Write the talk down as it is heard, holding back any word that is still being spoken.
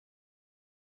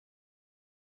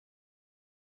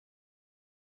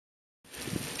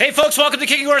Hey folks, welcome to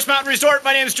Kicking Horse Mountain Resort.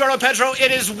 My name is Jordan Pedro.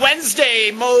 It is Wednesday,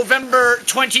 November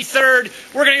 23rd.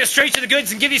 We're going to get straight to the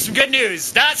goods and give you some good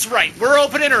news. That's right, we're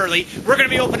opening early. We're going to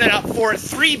be opening up for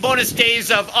 3 bonus days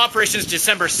of operations,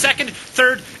 December 2nd,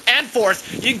 3rd, and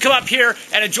 4th. You can come up here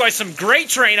and enjoy some great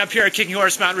terrain up here at Kicking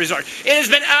Horse Mountain Resort. It has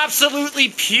been absolutely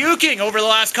puking over the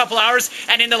last couple hours,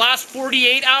 and in the last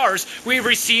 48 hours, we've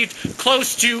received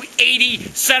close to 80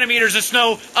 centimeters of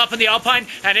snow up in the Alpine,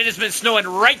 and it has been snowing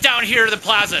right down here to the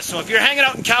plaza. So if you're hanging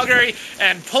out in Calgary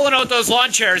and pulling out those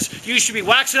lawn chairs, you should be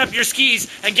waxing up your skis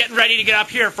and getting ready to get up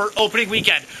here for opening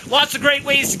weekend. Lots of great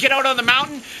ways to get out on the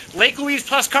mountain. Lake Louise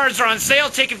Plus cards are on sale.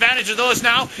 Take advantage of those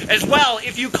now. As well,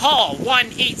 if you call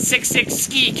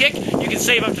 1-866-SKI-KICK, you can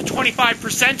save up to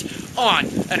 25% on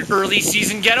an early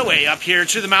season getaway up here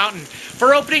to the mountain.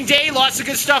 For opening day, lots of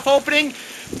good stuff opening.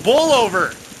 Bowl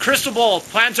over. Crystal Bowl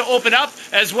plan to open up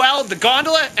as well. The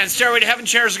gondola and Stairway to Heaven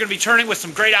chairs are going to be turning with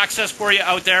some great access for you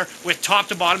out there with top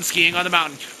to bottom skiing on the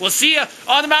mountain. We'll see you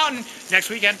on the mountain next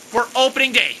weekend for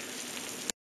opening day.